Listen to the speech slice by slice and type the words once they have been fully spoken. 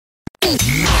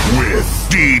With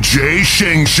DJ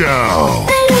Sheng Show。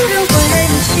没有人会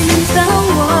心疼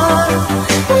我，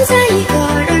我在一个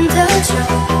人的酒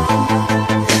窝，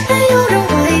没有人会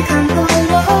看破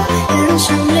我眼神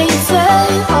里最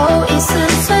后一丝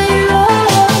脆弱，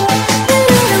没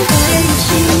有人会心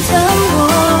疼我，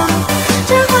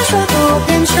这话说都变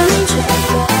成结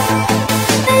果，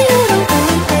没有人会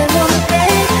陪我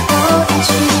一起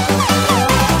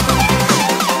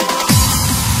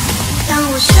当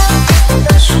我想的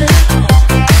时候，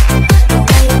都没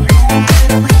有人会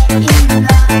回应了。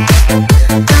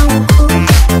当我哭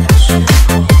的时候，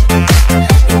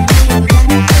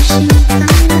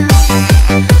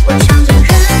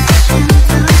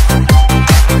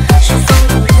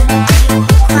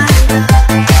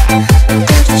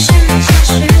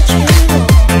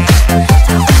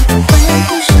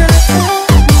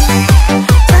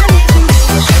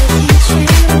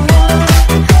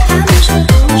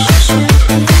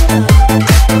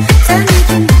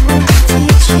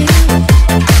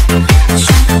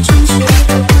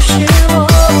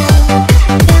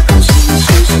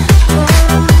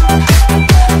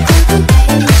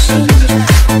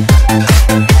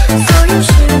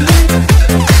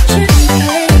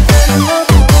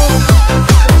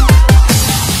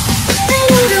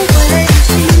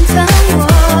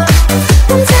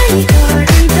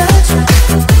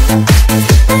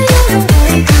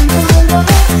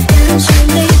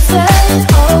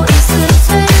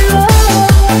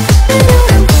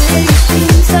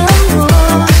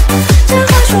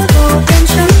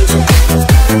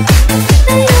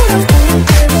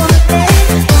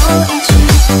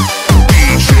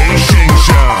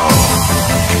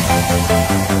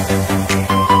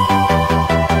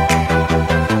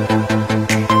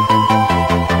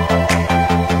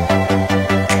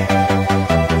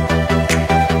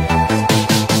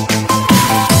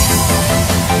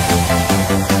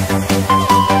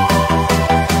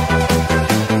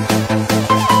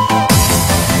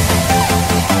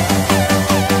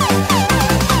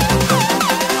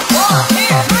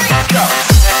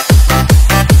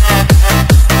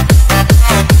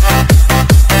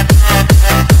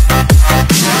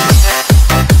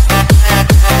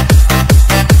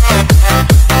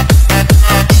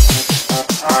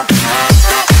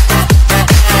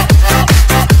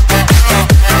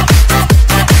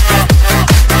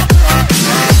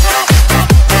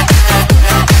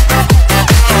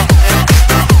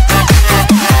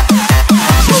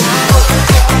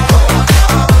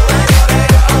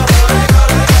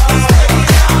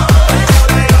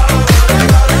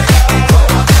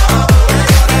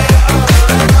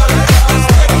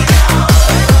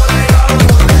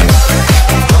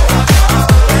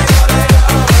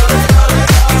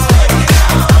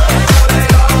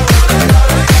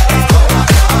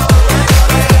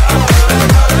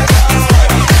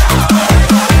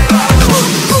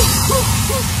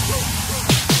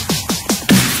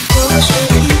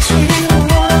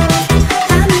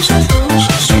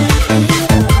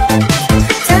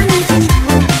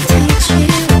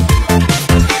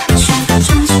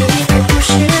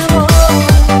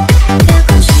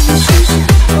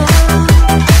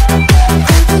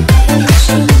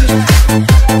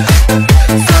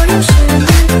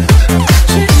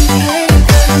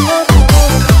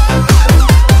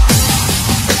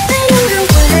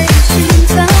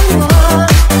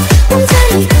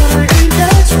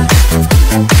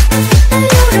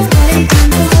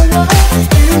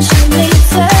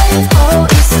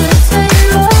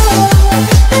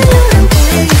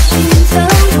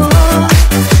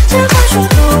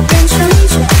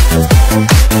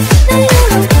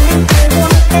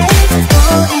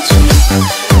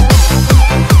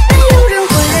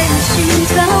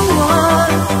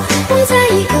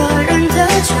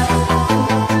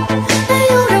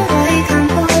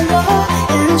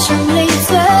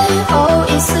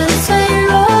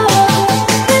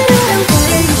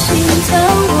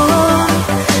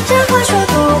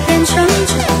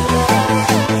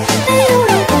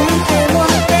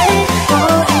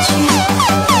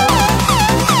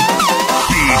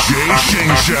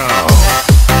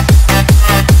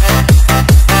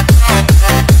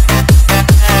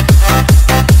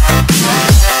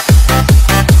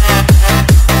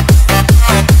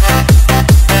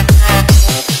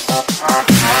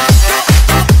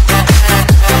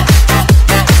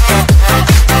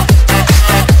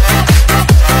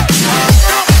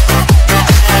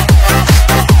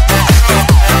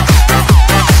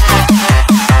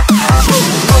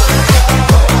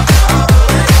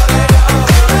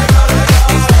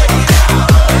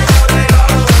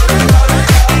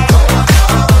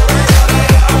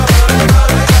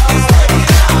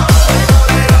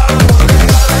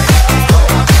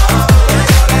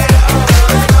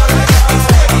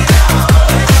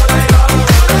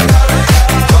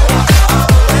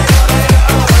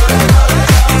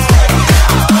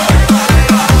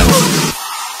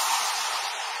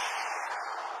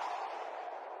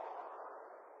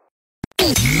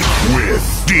 With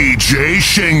DJ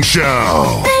Sheng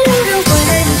Show。没有人会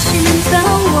心疼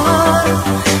我，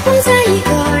不在一个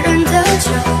人的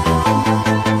酒。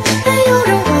没有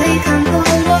人会看破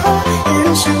我眼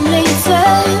神里最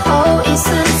后一丝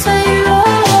脆弱。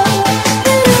没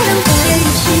有人会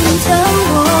心疼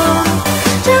我，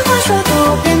这话说都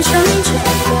变成结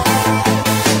果。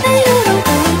没有人会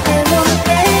陪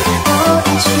我一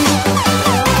起。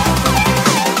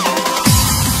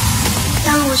当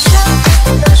我想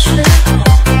的时候，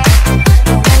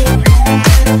有没有人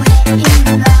会回应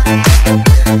呢？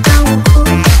当我哭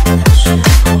的时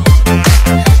候，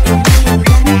有没有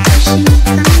人会心疼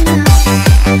呢？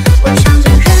我唱着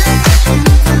人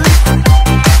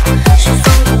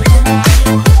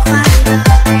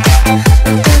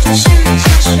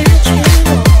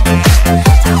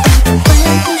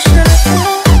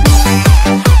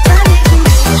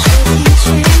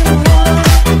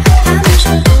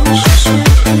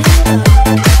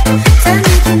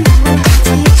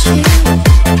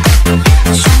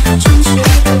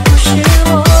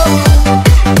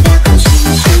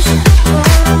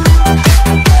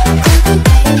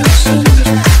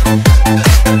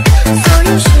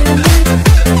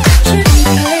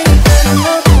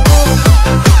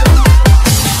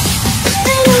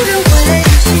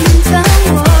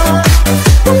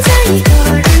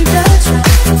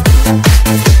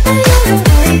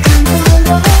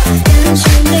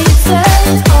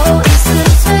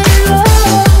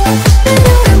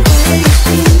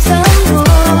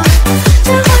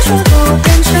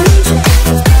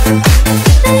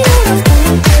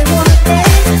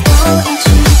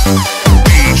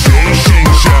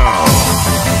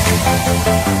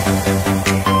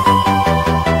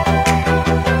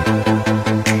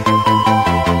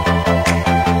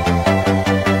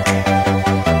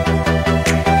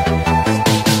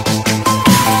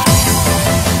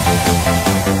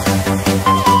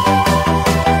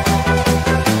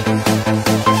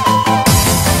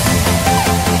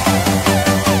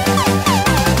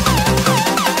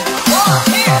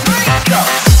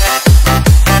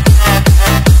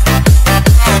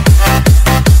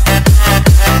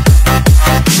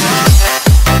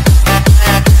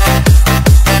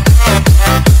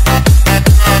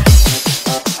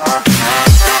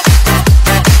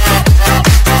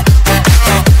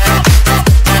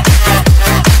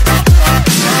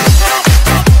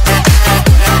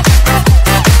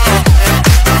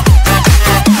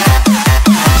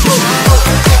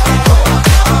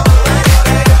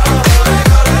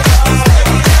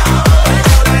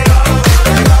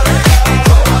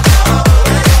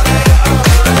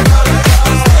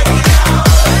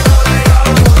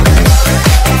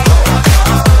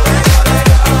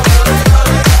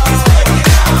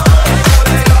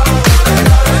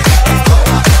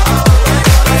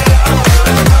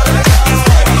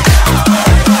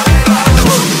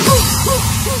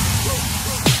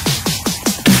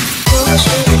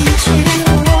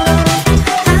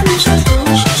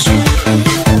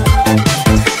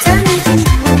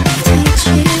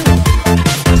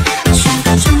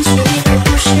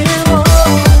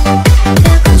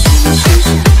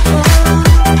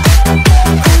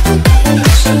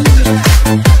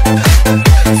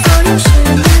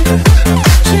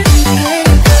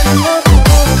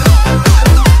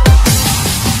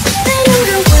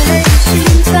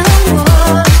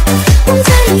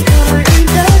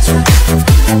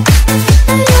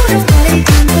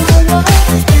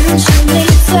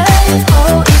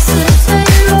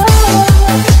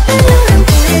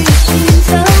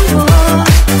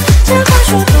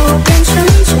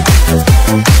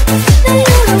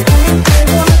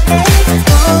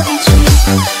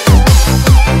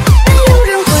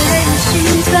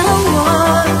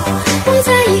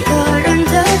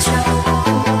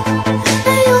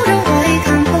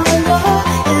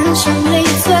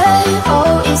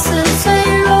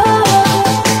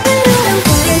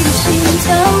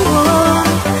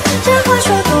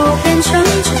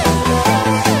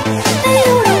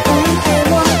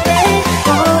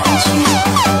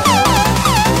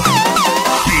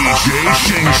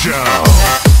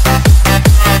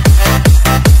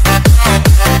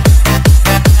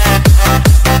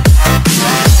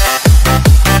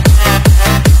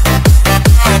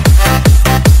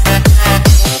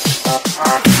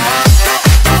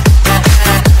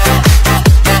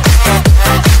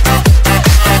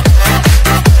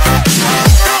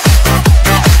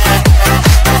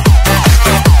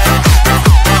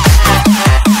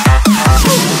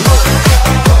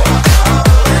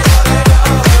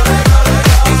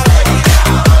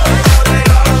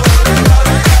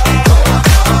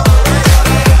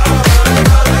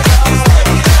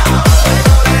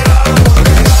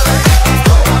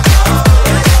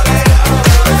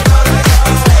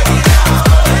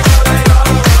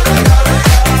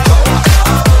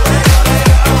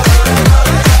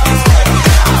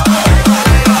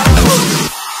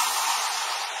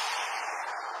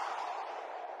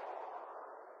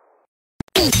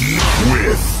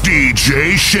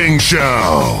DJ 星秀。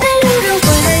没有人会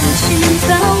心疼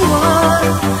我，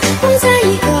不在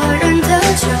一个人的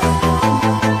酒。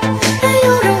没有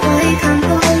人会看破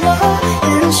我眼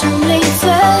神里最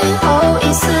后一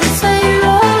丝脆弱。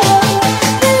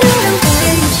没有人会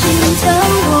心疼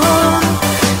我，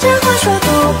这话说都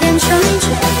变成结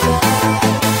果。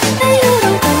没有人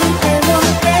会陪我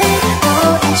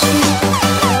一起。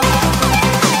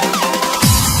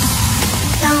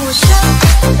当我想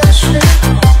的时候，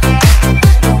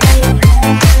没有人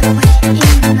会回应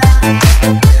了。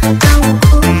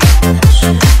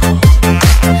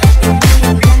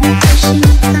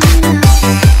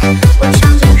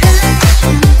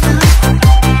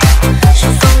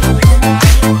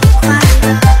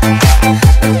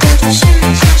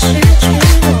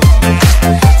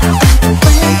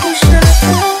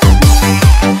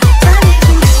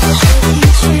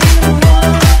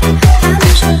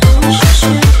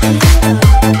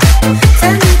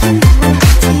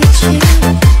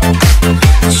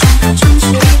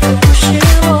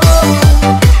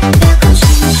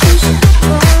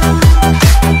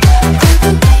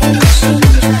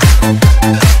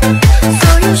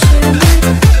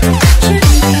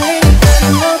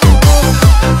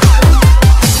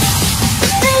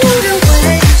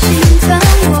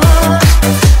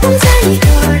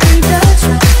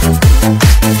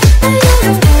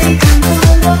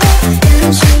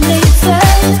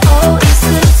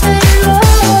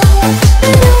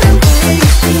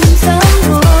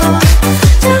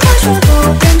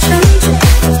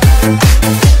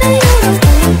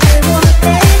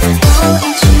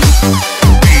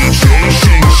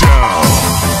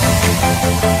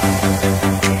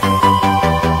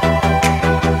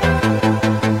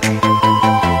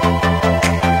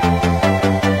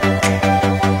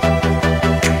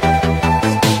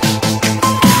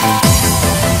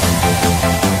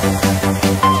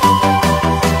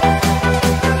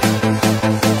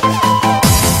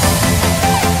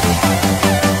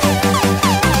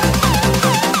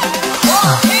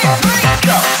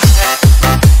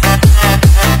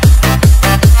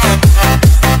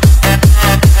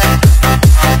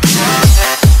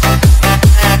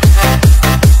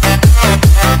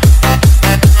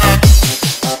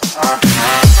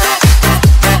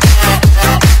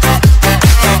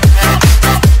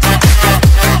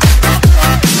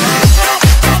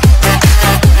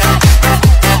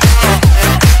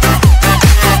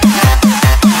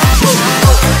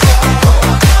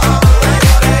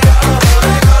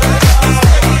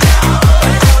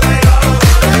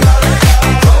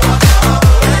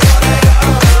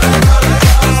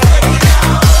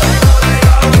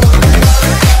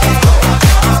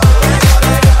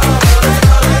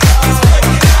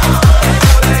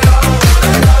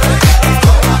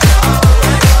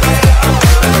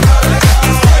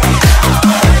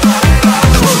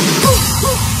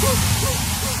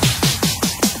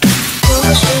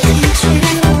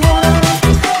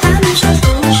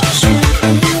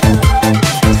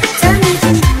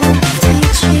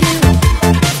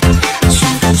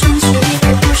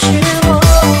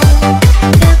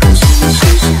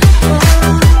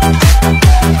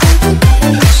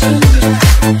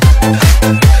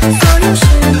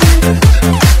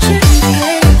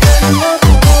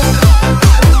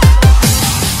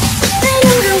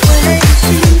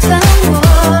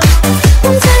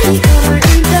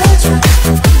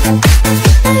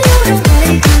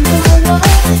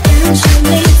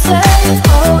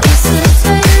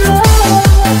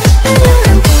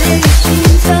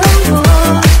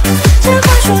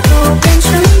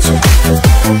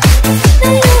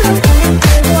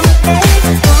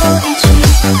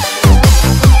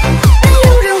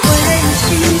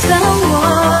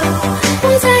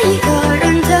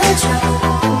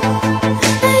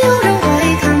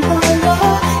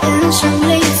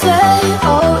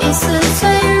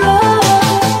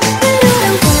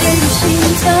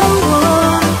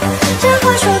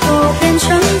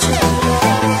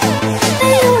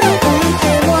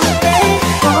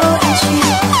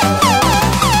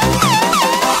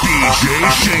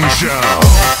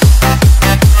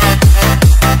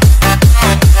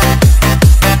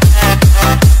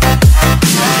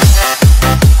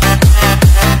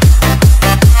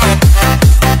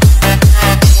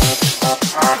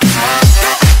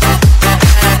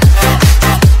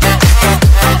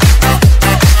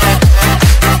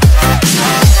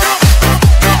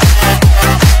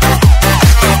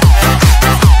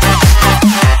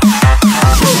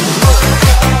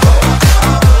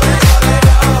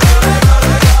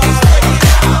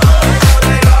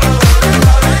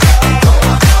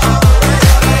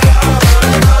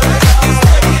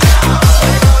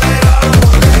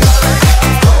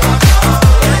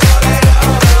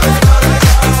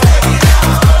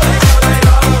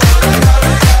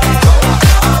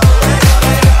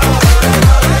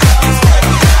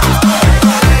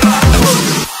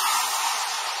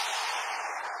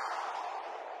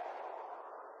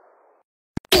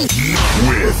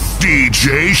with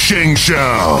DJ 星星。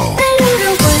没有人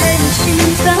会心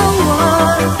疼我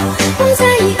在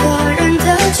一个人的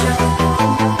酒，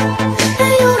没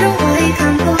有人会看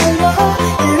破我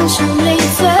眼神里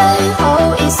最后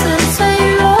一丝脆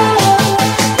弱，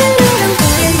没有人会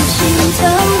心疼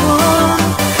我，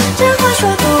这话说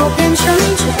都变成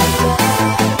结果，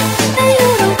没有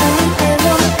人会陪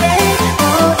我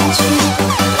一起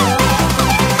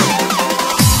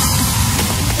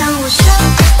当我想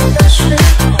的时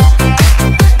候，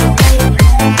都没有人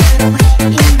会回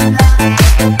应了。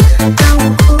当我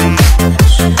哭的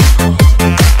时候，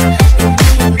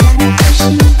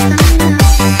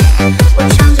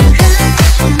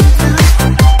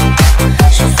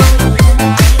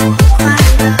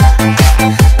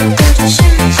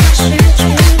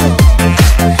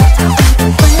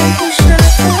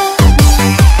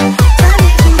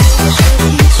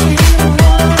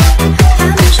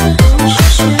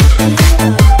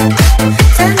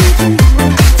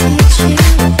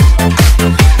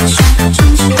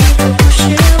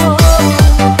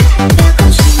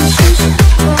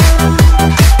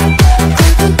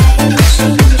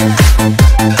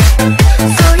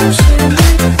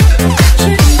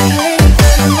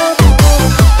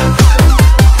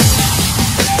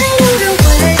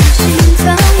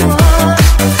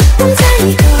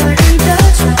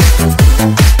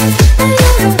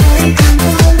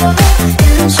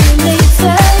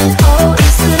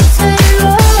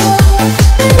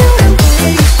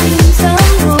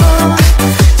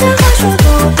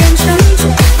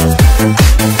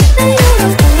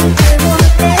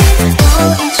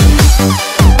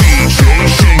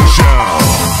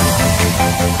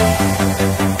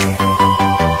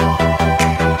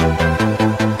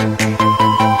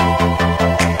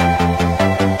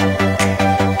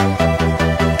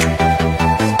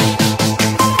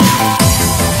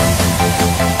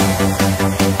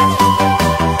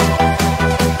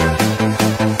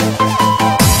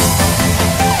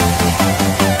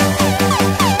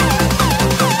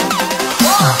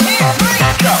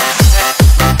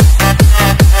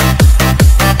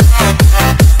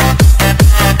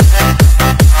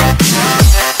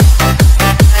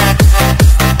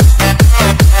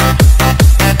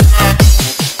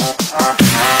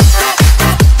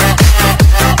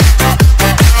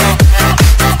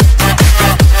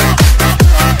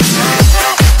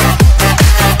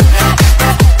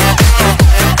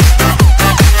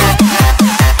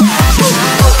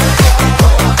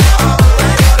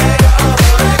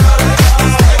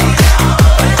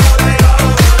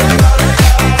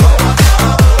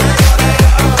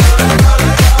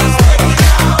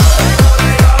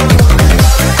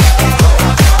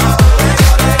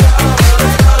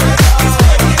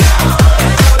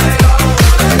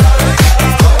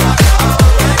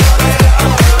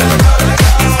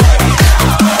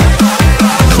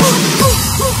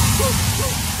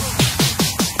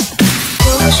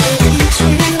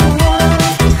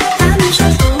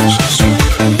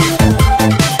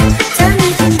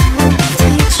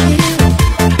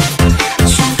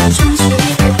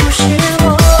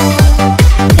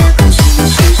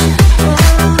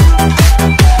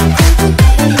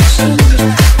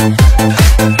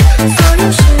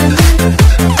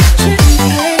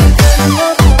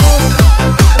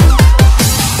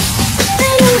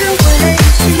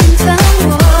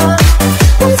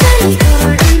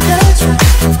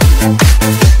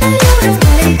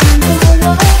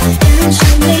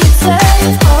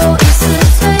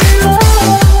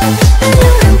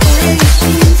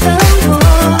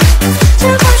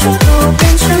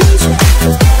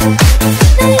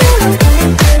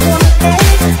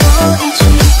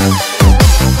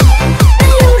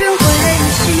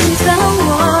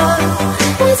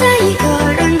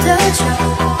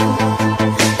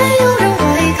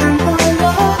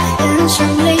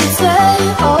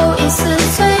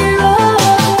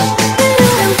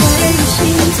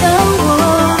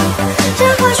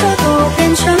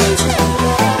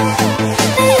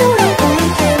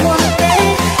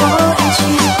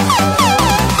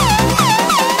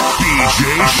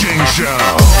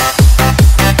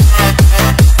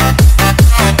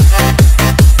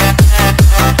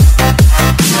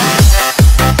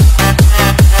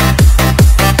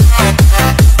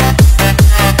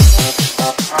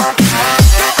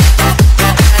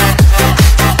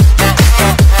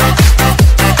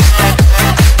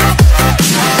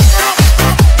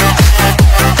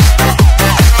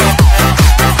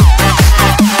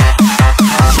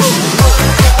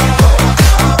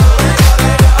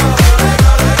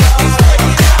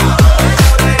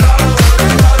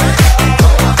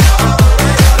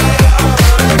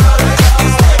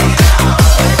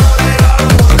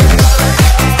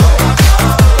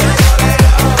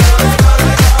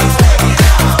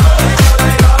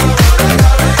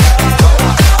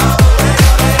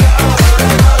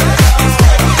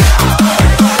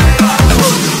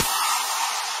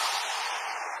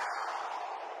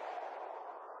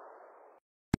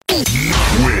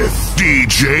 With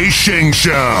DJ 星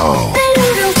星。没有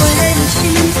人会心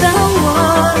疼我，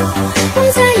不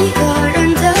在一个人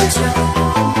的酒。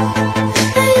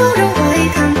没有人会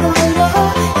看破我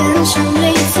眼神里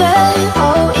最后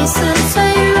一丝脆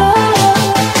弱。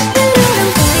没有人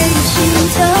会心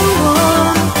疼我，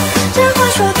这话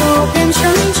说都变成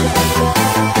结果。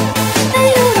没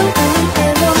有人会陪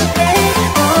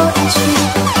我一起。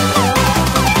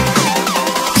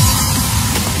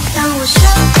当我想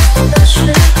的时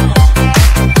候，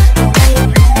没有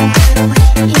人会回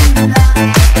应了。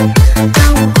当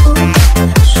我哭的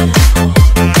时候，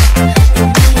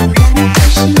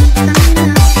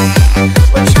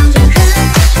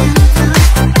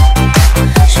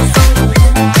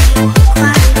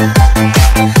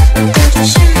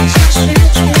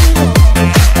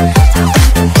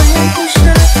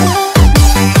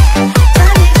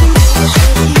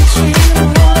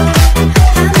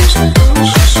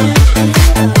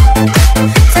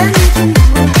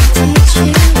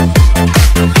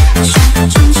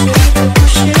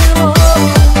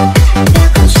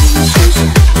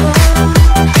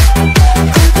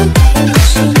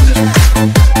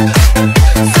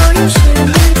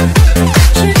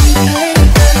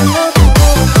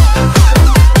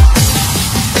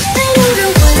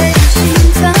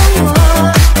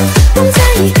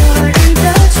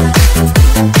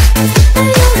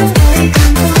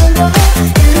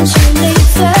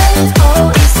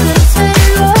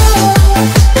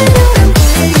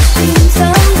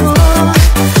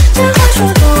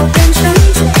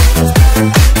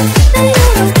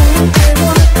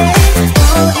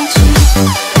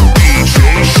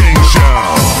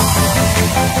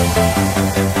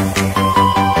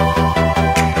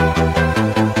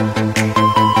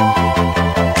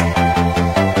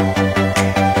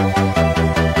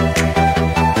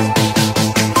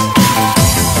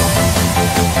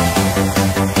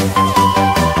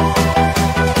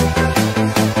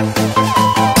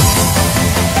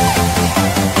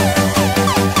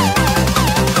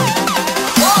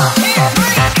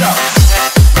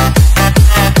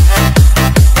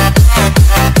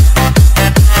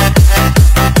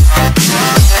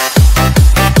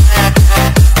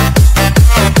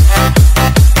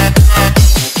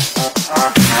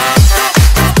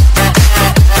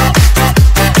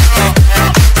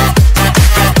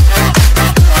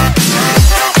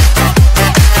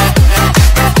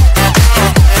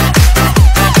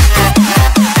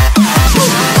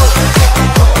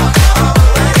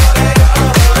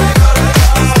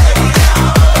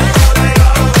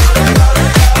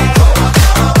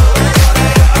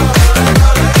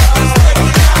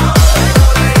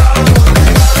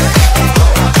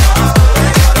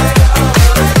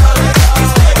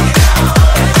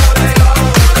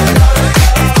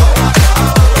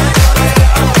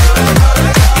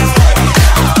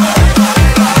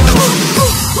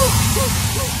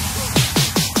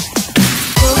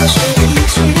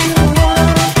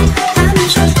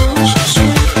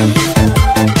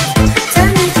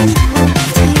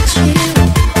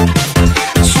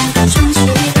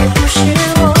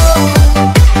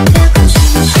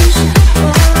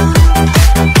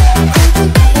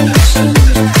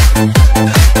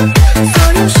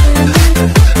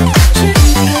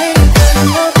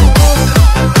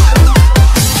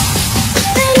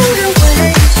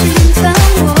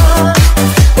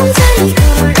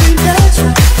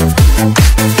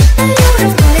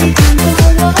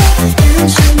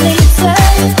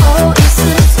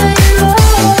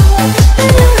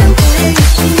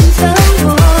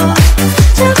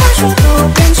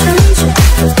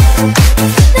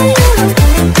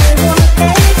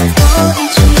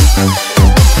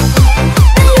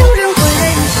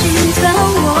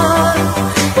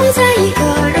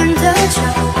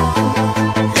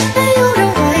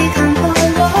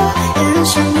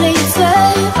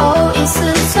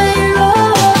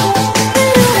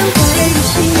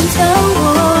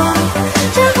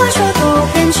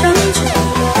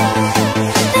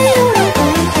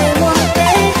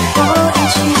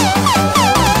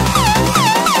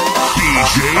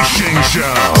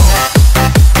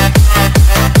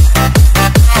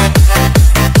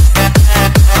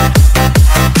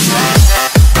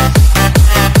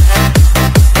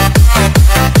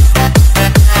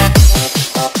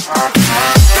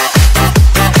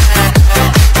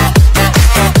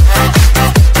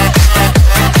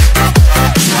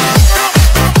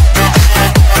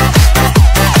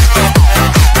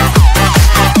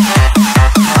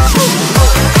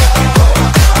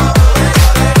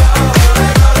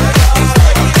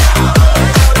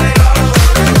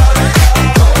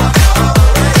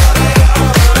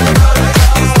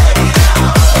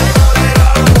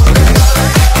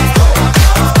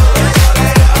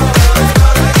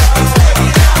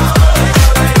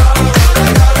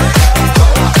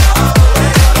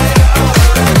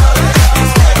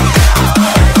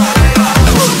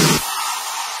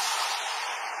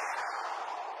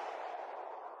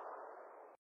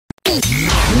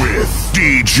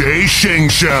 DJ 星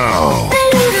秀。没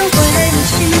有人会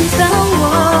心疼我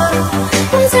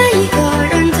在一个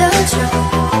人的酒，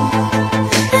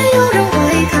没有人会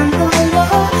看破我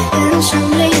眼神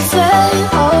里最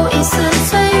后一丝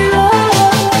脆弱。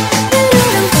没有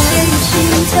人会心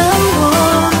疼我，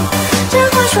这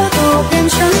话说都变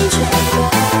成真的。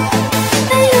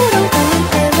没有人会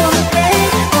陪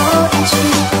我一起。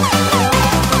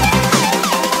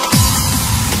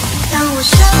当我想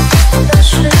的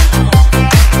时候，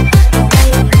没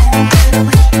有人会回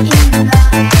应了。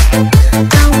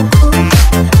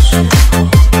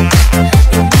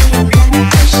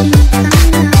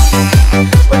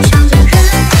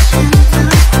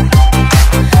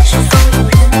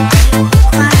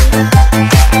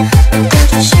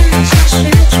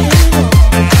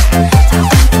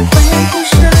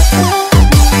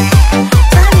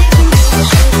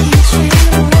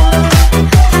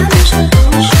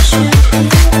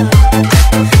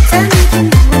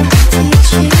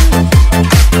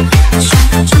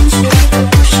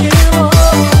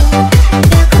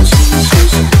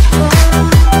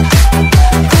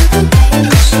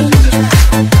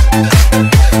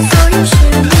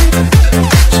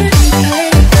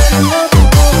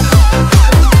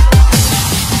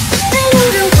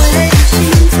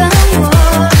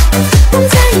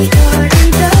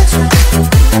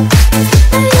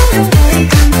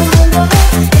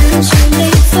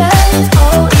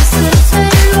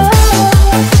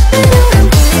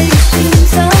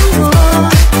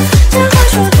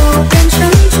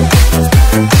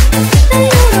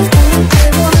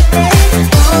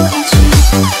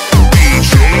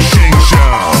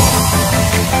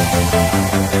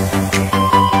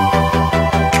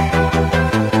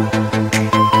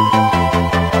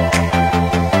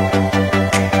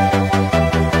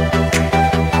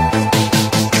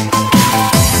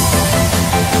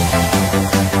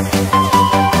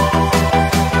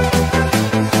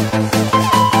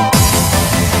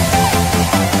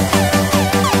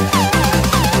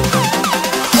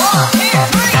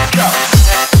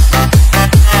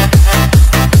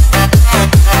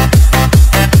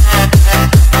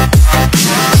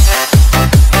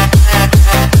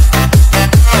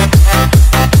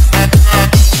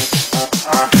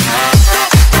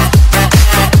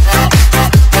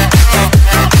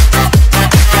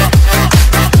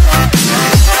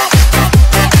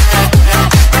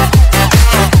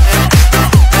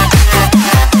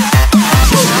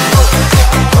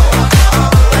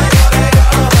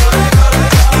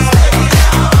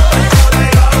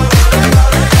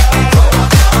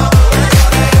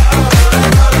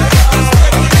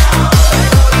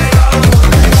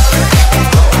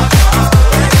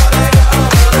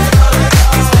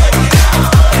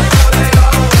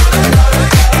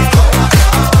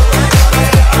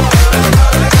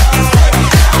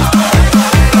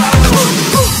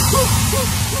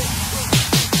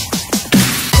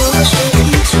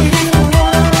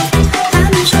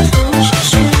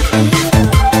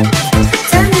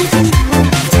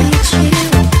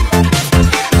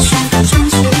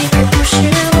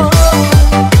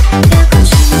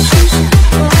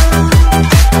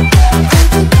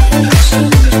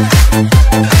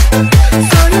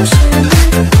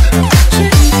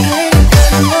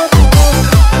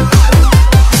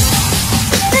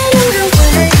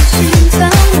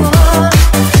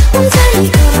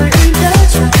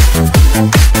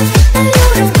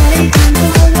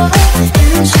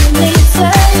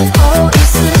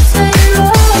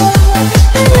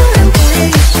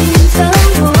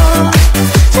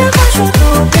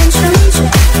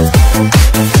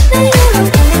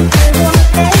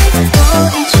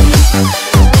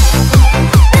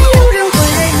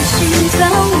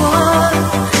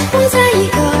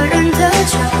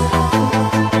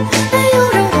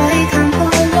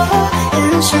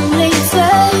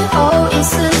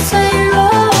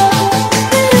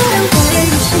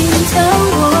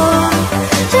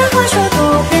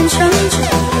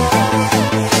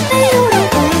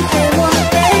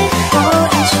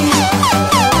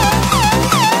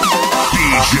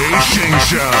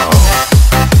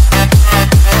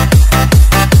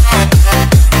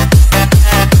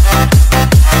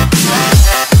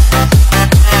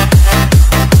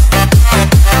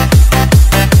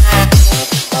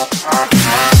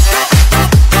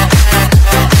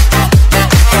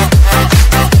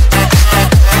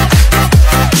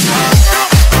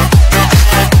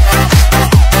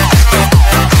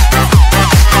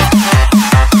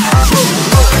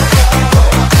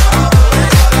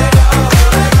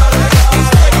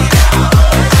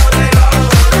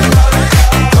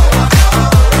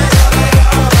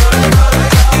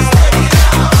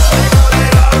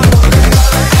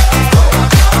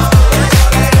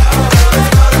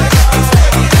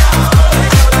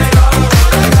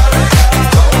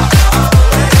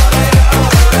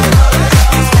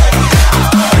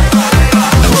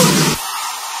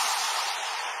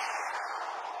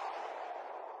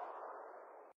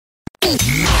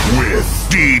With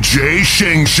DJ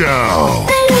星秀。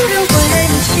没有人会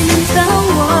心疼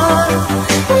我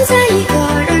在一个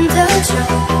人的酒，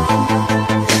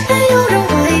没有人会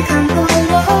看破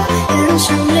我眼神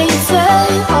里最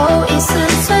后一丝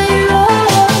脆弱，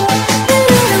没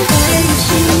有人会心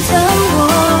疼我，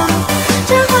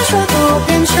这话说都变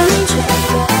成结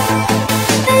果，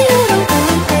没有人会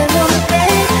陪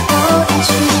我一起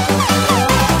过。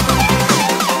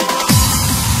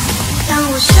当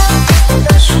我想的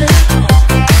时候，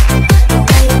都没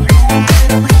有人会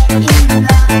回应了。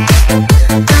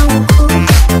当我哭。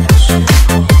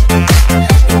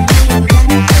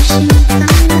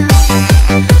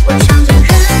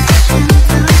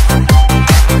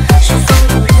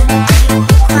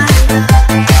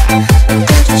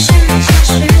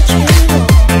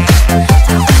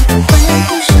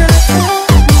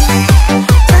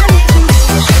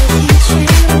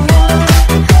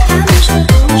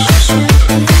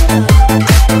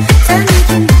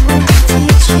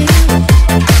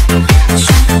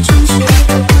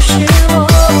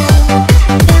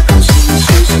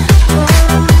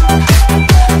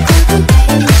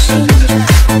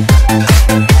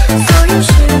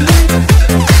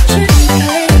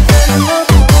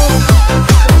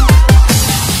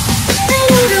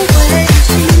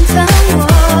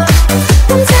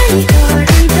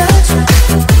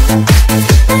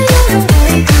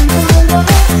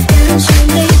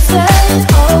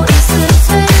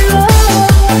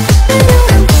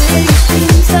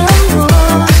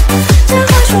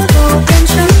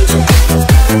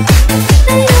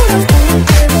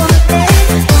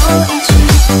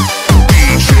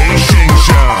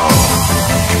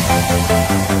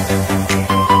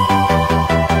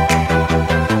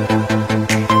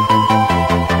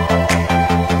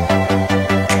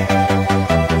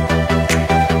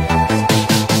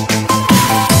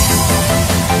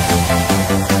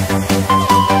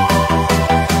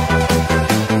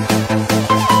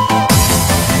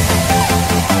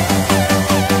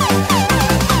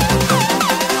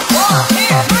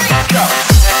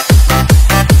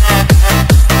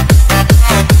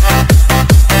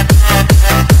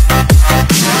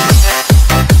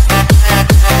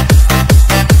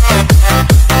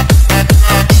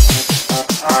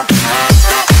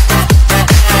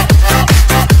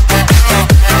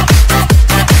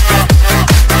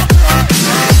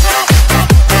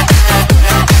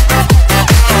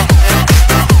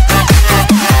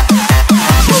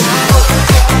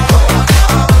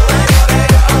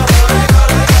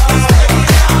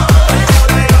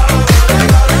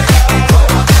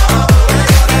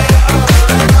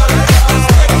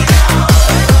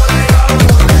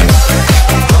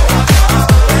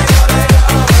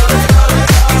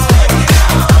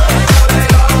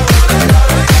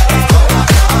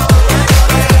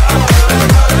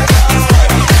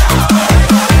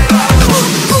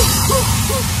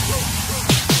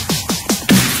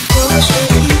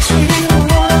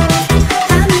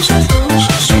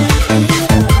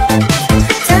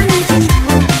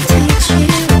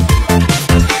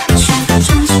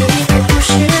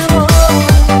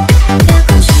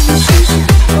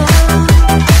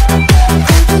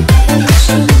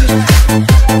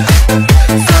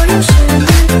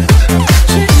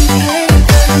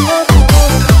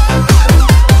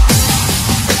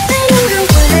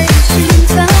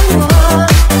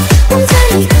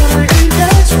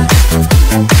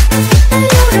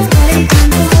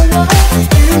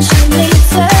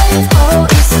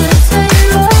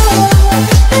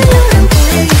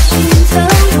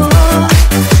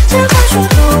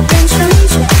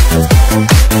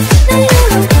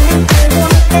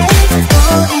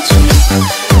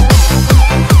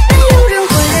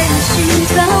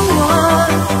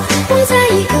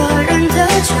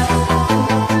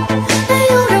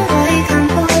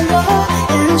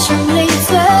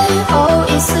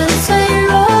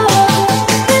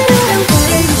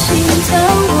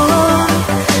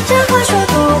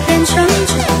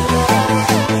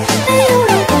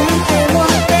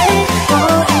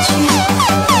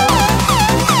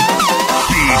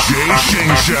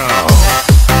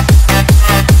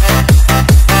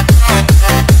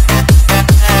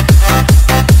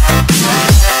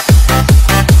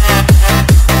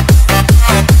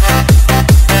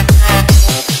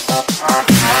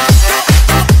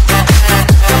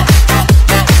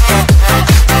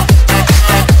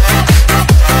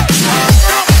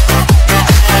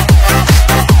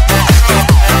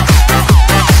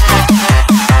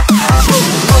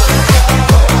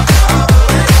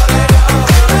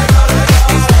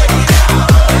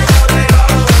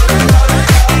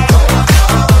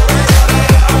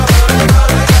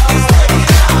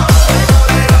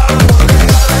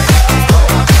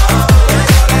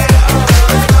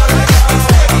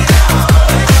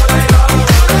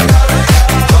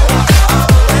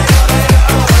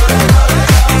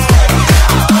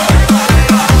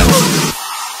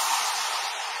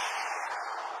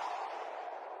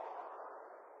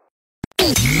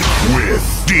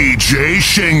DJ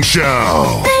星秀。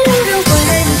没有人会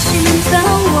心疼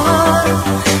我，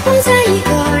我在一个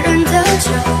人的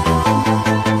酒。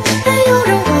没有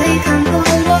人会看破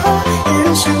我眼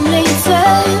神里最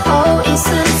后一丝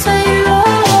脆弱。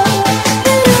没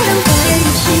有人会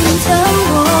心疼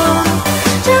我，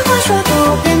这话说都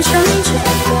变成结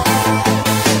果。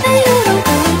没有人会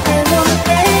陪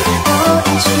我一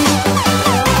起。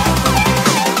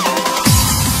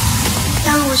当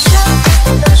我想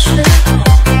的时候，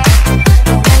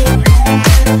都没有人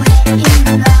会。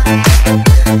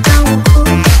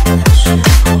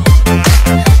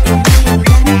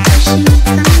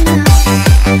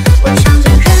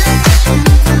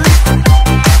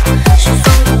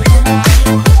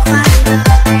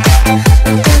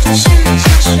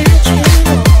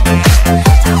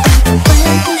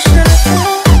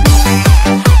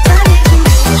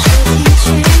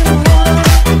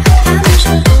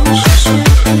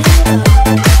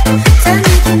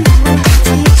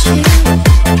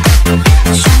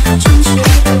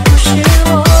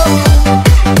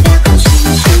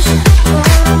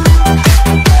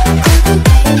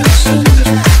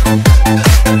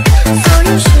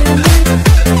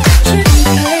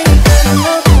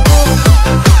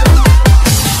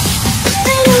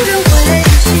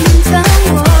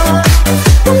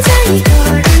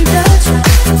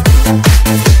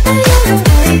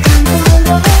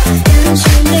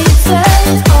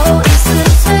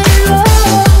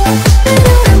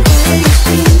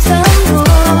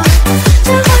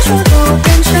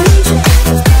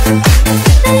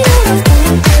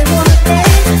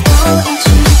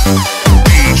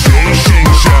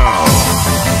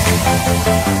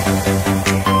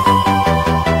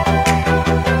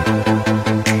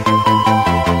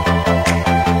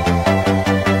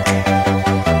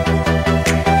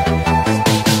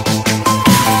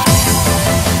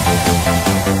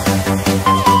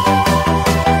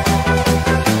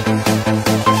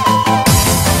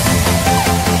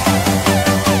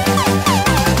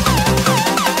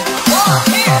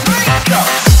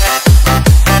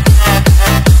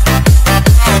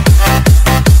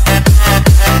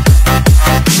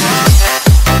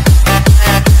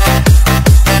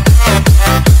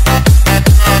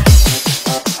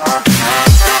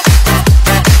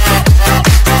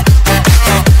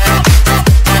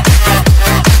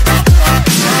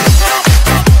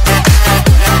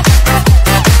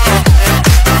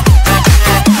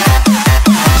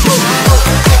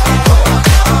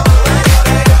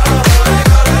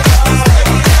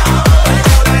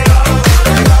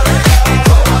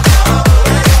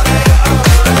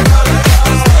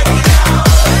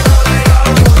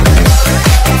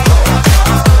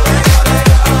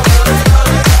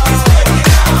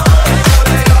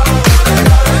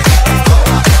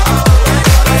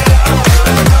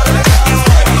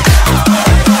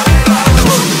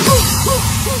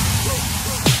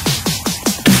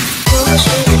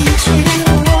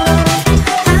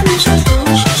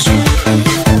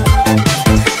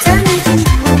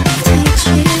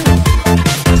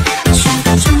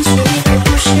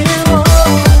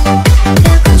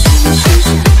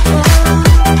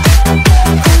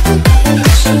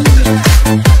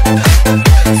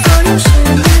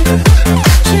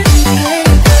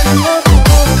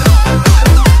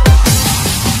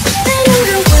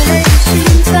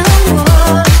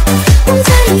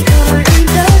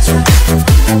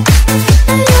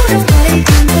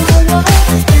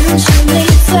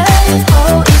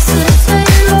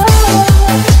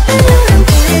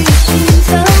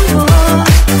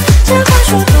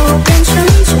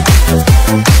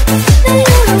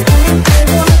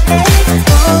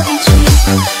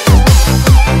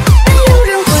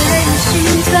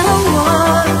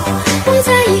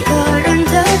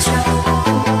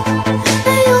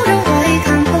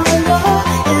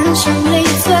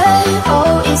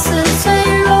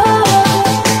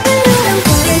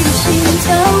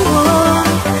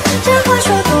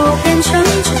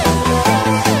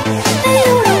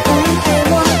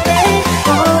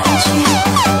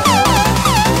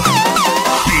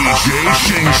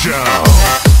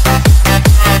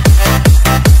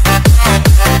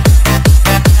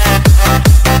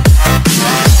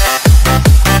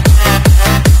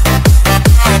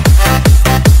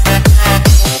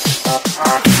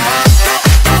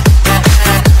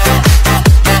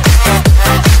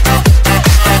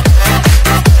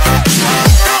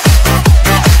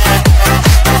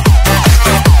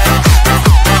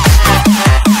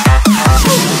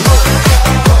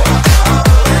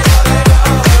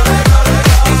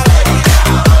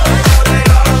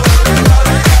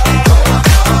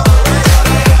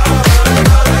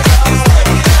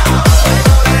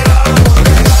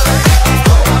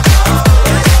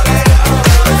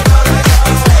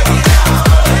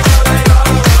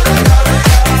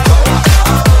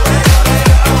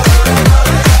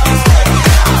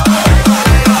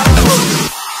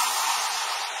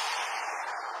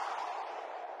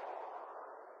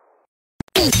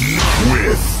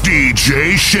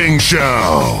DJ 星秀。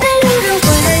没有人会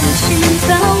心疼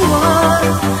我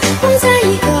在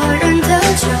一个人的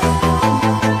酒，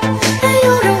没有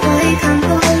人会看破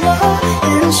我眼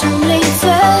神里最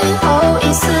后一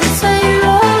丝脆弱，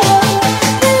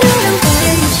没有人会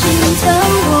心疼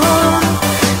我，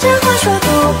这话说都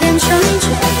变成真，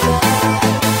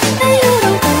没有人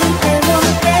会陪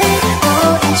我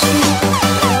一起。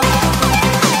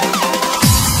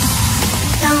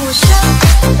当我想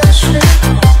的时候，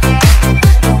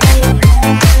没有人会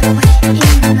回应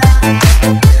了。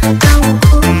当我哭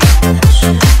的时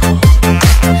候，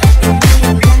有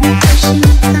没有人会心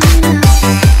疼呢？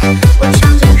我唱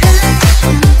着人间的苦，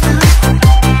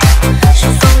是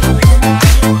否有人替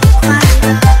我快乐？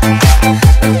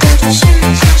如果这世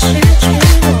界失去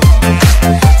我，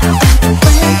他会不会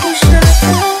不舍得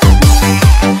我？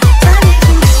他每天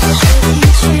都是提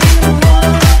起我，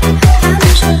他们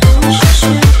说都是失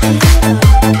陪了，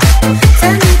在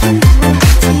每天都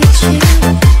提起我，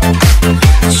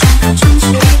伤的终究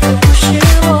不是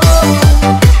我。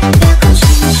别管星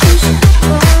星闪过，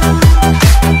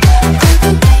孤独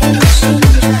被我醒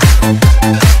着，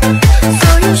所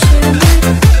有失眠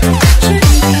是你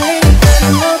给的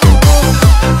落魄。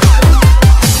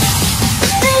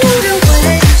没有人会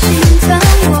心疼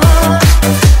我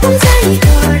在一个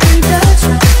人的酒，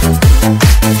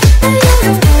没有人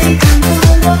会看破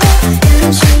我眼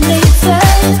神里最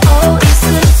后一丝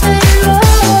脆弱，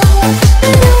没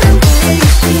有人会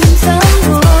心疼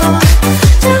我，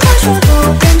这话说都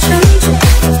变成真，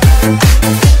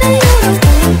没有人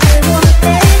会陪我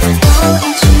一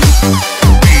起。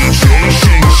 DJ 星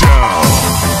秀。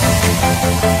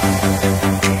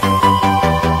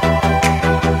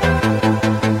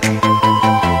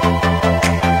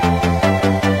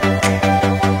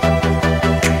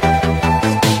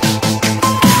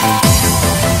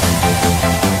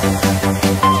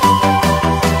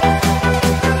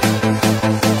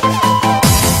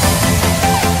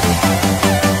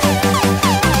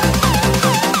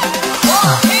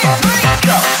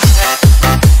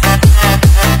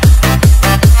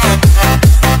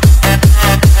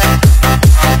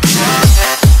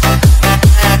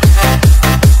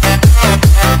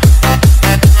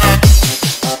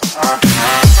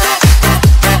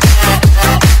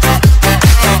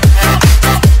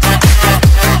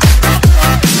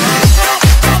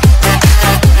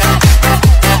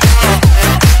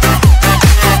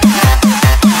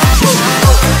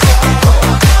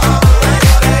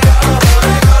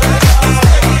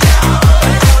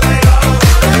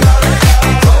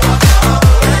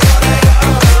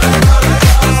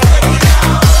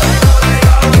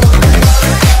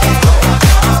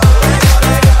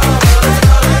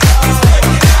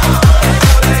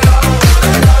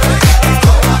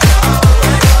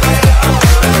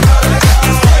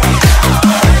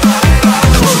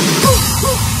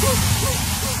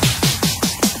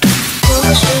我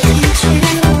是提起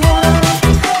我，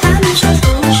他们说都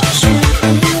是失陪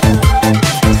了，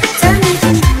在每天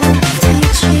都提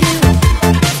起我，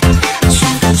伤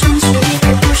的终究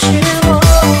不是我。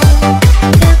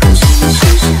别管星星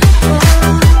闪过，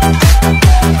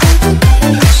孤独被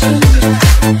我醒着，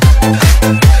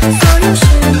所有失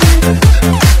眠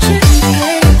是你给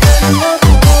的落魄。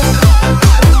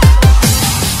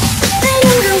没有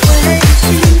人会心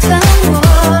疼我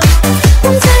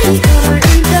在一个人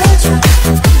的酒，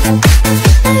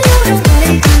没有人会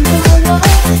看破我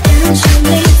眼神里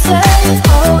最后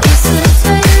一丝脆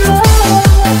弱，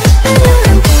没有人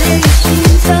会心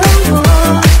疼我，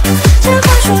这话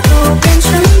说都变成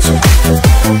真，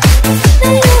没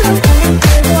有人会陪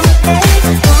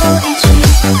我一起。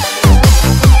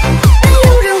没有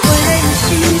人会心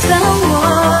疼我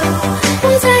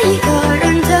在一个人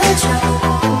的酒，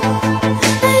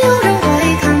没有人会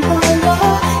看破我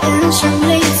眼神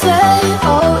里最后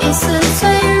一丝脆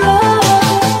弱，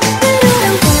没有人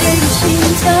会心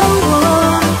疼我，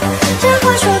这话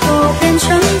说都变成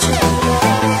真，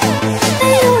没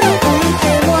有人会陪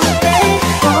我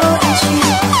一起。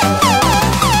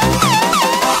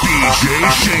DJ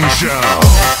星秀。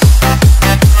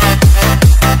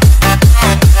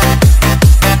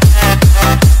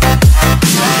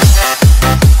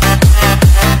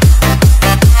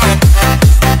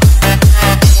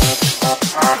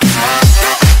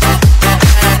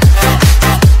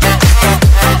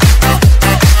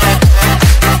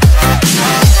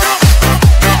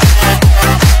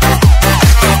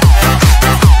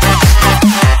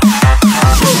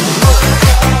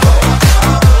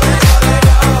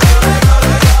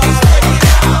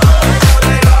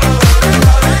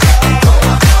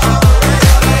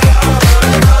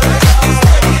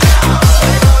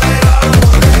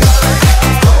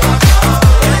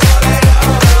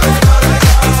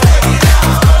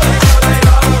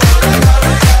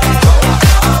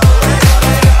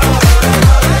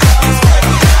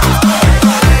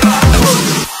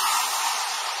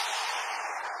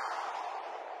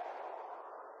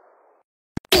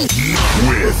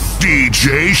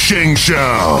DJ 信手。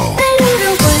没有人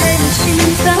会心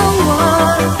疼我，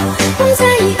我在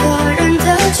一个人的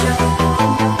酒。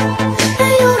没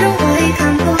有人会看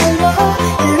破我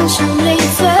眼神里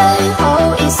最后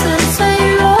一丝脆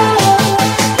弱。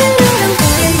没有人会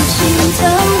心疼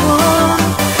我，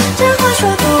这话说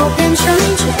都变成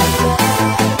真。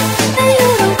没有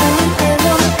人会陪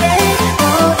我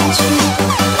一起。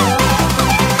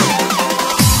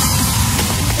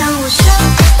当我想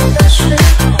的时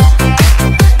候，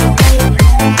有没有人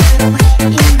会回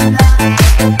应呢？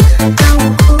当我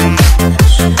哭的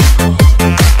时候，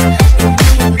有没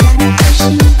有人会心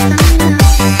疼呢？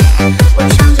我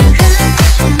唱着人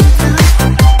间的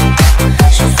歌，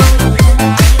是否有人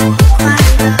替我快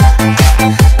乐？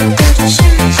如果这世界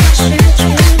失去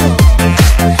我，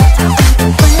他会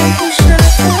不会不舍得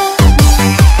我？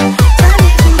在每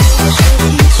天都是提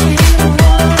起我，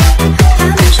他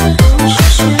们说都是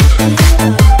失忆了。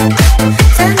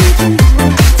在每天都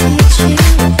提起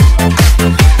我，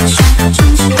说的终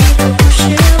究都不是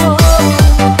我。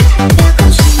别哭，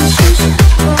轻轻闪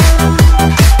过，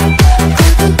孤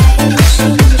独被你醒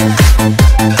着。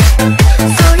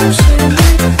所有失眠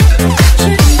是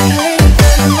你给的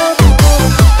落魄。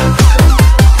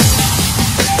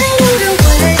没有人会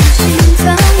心疼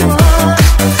我，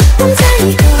我在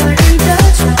一个人的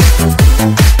酒。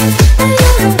没有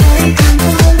人会看破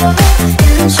我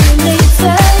眼神里最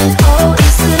后一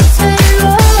丝脆弱。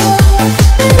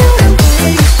没有人会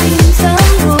心疼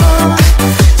我，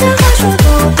这话说都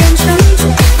变成真。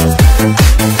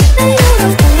没有人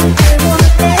会陪我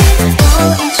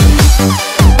一起。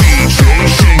DJ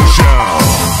信手。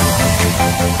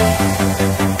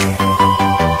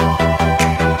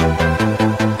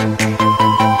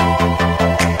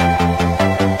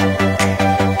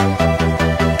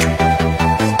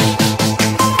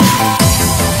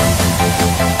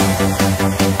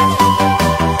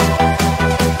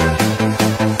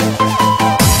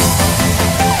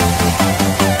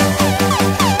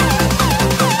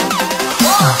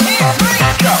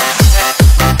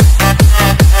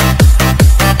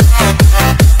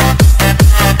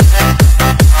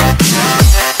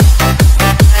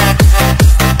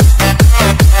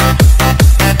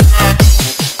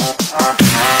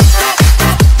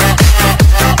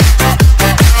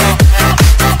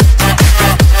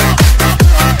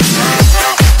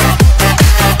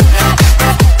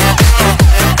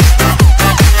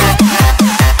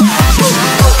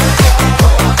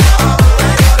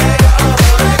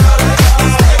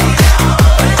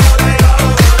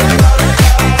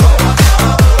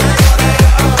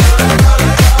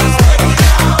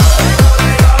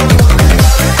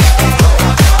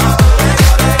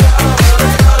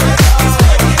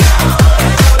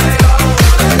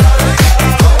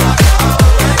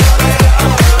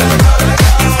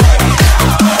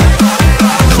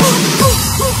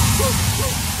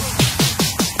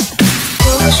如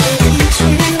果是提起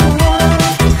我，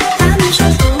他们说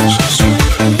都是失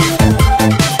忆了。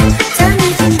在每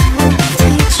天都提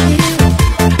起我，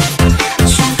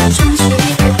说的终究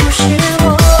都不是我。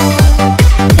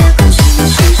别哭，轻轻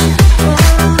闪过，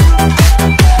孤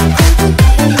独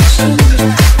被你醒着。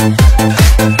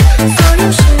所有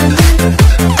失眠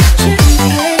是你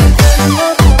给的落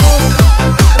魄。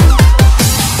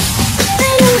没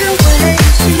有人会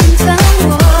心疼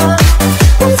我，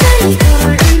我在一个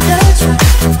人的酒。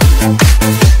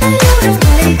没有人会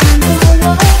看破我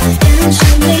眼神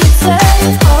里最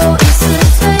后一丝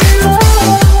脆弱。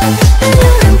没有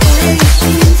人会心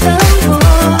疼我，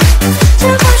这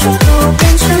话说都变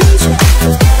成真。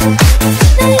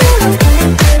没有人会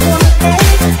陪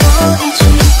我一起。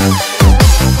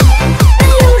没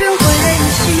有人会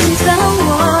心疼我，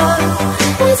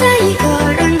我在一个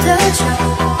人的酒。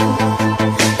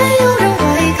没有人会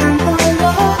看破我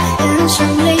眼神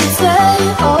里最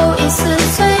后一丝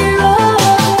脆弱。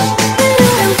没有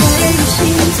人会心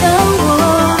疼我，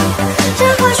这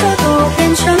话说都变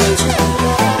成真。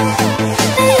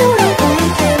没有人会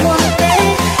陪我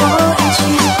一起。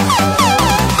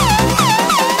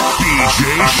DJ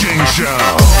信手。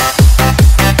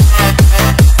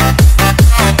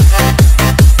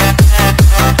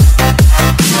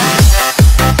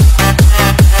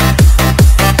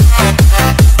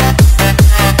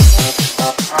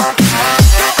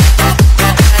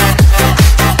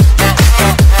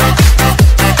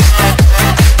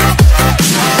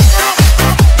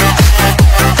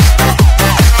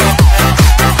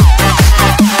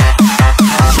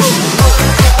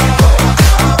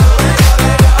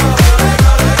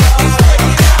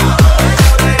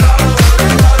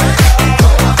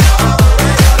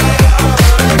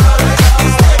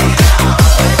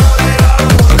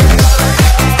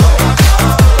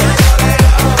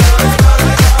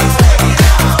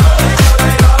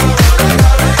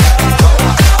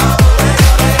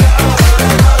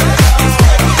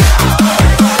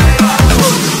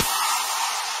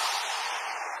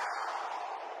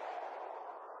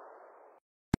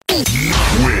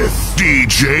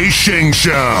DJ 星秀。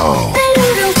没有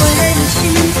人会心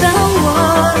疼我，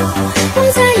我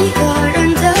在一个人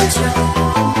的酒，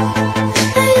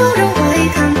没有人会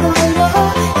看破我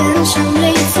眼神里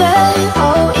最后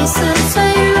一丝脆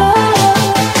弱。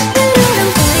没有人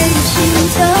会心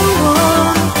疼我，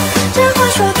这话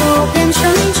说都变成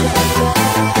真的。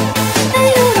没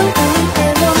有人会陪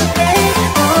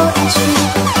我一起。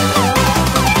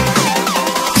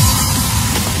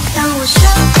当我想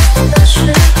的时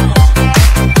候，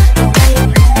有没有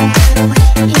人会回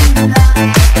应了？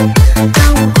当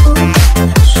我哭的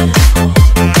时候，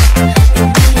有没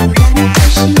有人会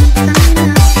心疼呢？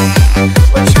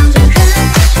我唱着人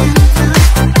间的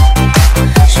歌，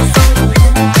是否有人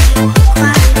陪我快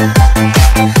乐？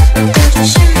如果这世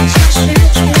界失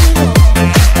去我，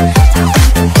他会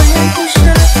不会不舍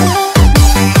得我？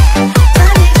在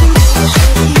每天都是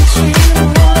提起我，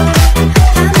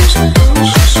他们说都是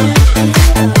失忆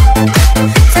了。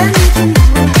在每天都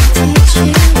提起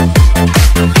我，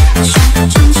说的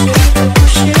真实都不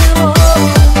是我。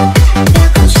别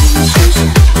管情绪是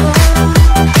多，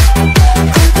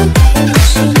会不会有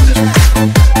心着？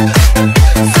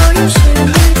所有事你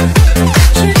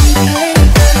只配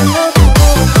跟我过。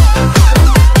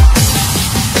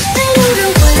没有人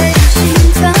会心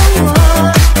疼我，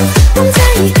我在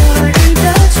一个人的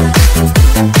酒，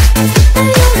没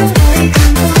有人会看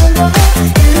破我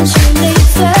眼神里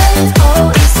最后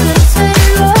一丝脆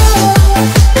弱。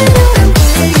没有人会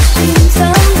心疼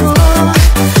我，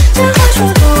这话说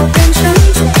都变成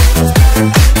真的。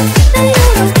没有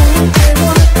人会陪我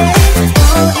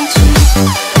一起。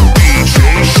 DJ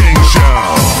星秀。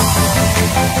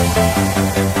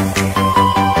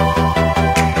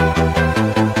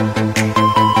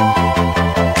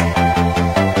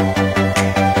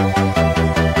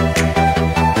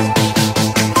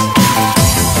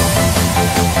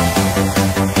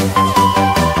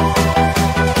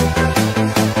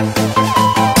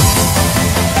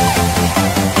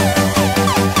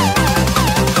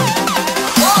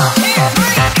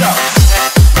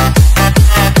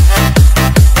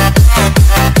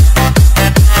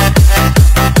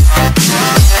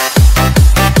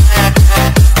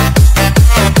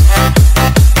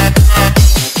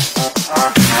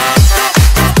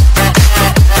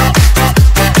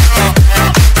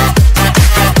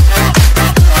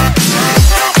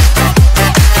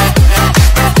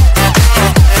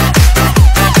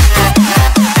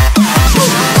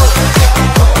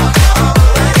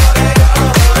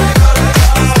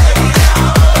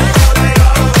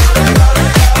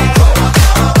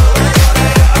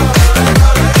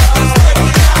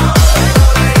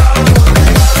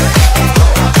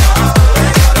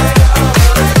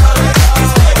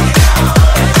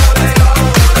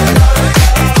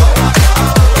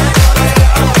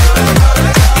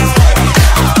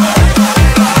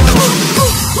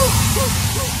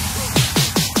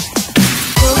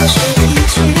我是提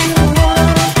起我，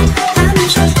他们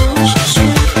说都是失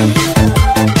忆了。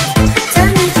在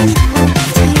每天都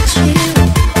提起我，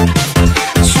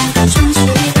说的真实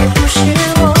都不是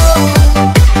我。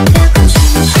别管情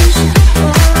绪是多，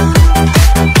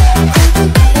会不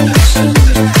会有心着？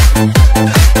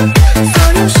所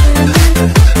有事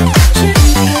只配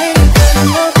跟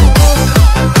我过。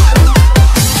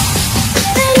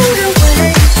没有人会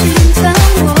心疼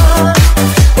我，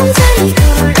我在一个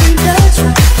人的酒，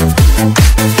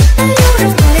没有人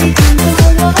会看破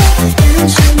我眼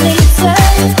神里最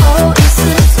后一丝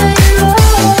脆弱。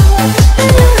没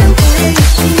有人会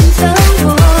心疼我，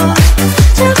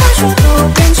这话说都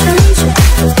变成真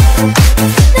的。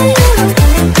没有人会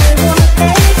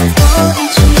陪我一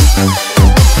起。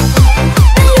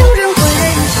没有人会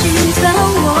心疼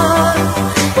我，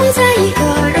我在一个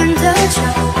人的酒，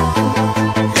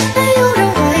没有人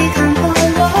会看破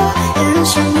我眼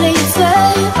神里最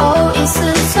后一丝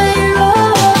脆弱。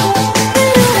没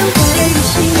有人会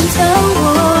心疼我，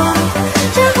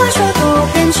这话说都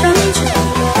变成真的。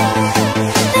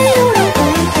没有人会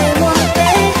陪我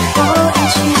一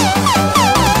起。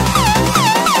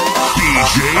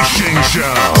 DJ 星秀。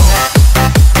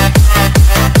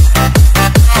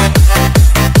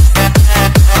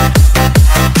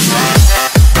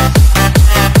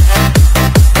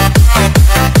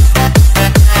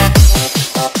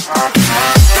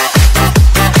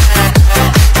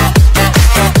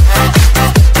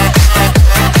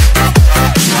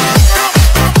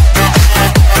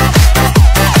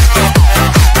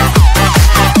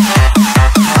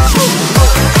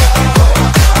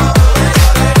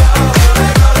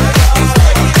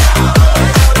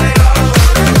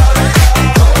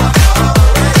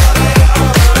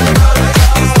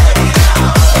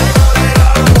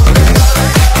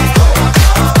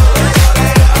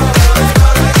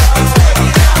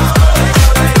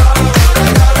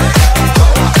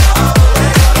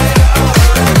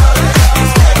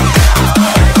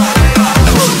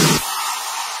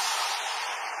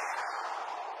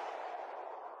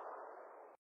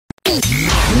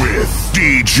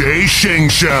DJ Shing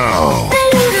Show。没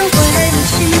有人会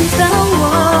心疼我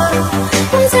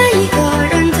在一个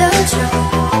人的酒，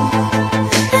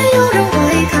没有人会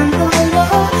看破我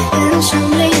眼神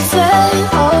里最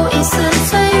后一丝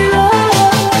脆弱，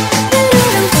没有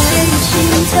人会心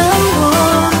疼我，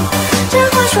这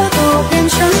话说都变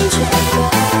成结果，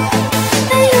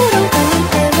没有人会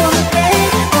陪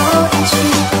我一起。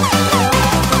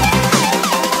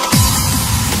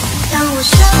当我笑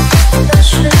的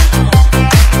时候，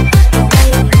没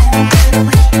有人会回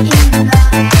应了。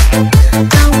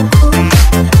当我哭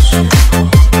的时候，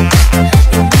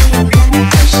有没有人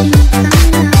会心疼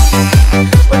呢？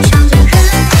我唱着人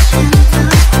间的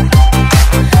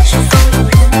苦，是否有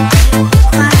人陪我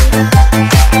快乐？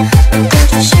如果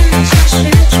这世界失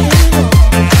去我，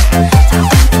他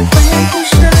会不会不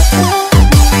舍得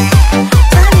我？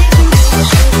他别听故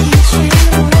事提起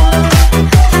我，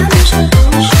他们说都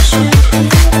是失忆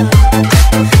了。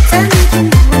在每天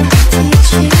都会提起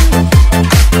我，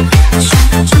说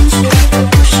的终究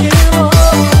不是我。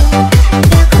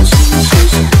别管星星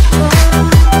闪躲，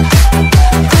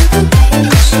孤独被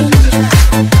醒着，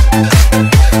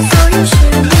所有失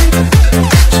眠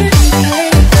是你陪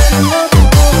伴我过。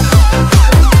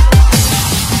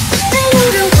没有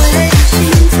人会心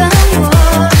疼我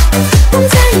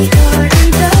在一个人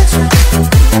的酒，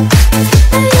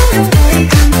没有人会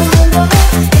看破我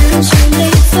眼神里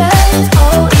最后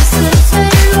一丝脆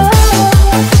弱，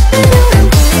没有人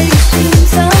会心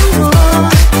疼我，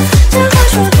这话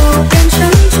说都变成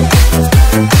结果，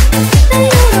没有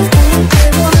人会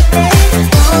陪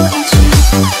我一起。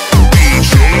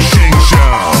DJ Shing Show。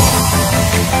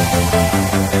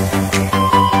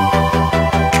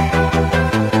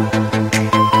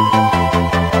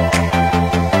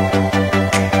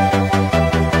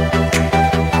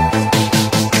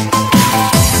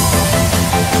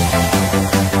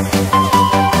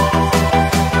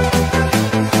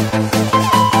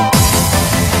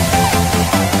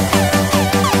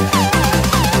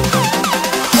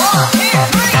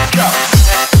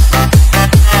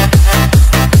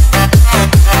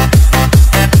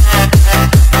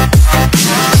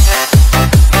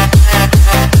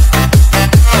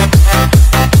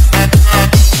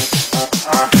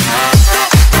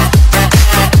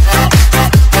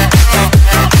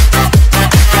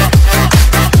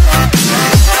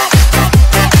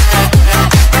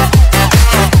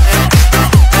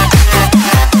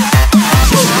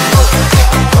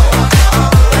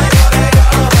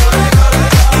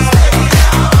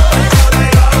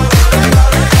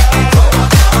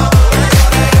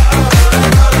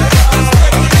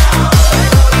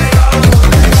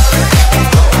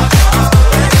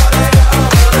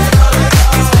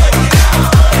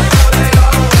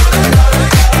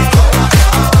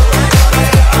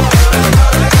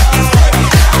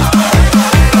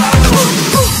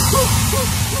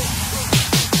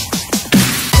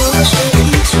故事提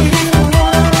起我，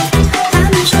他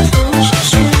们说都是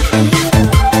失忆了。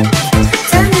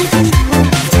在每天都会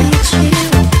提起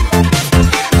我，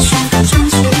说的终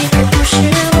究不是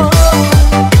我。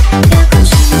别管星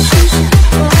星闪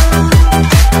躲，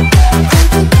孤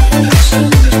独被醒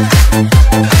着，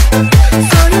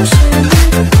所有失眠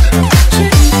是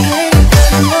你陪伴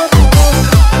我过。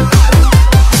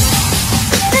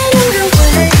没有人会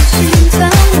心疼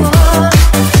我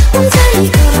在一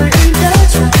个人的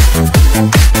酒，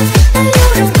没有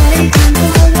人会看破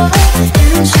我眼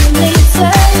神里最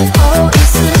后一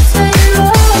丝脆弱，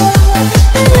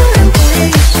没有人会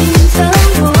心疼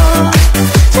我，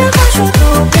这话说都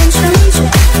变成结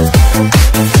果，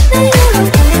没有人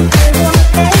会陪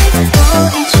我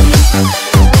一起。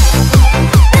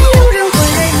没有人会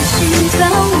心疼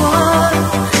我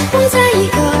在一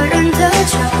个人的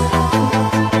酒，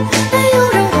没有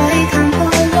人会看破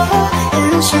我眼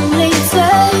神里最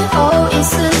后一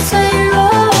丝脆弱，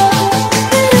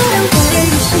没有人会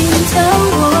心疼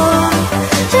我，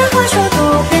这话说都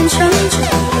变成结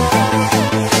果，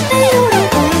没有人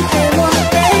会陪我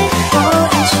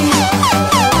一起。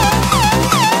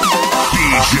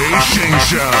DJ Shing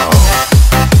Show。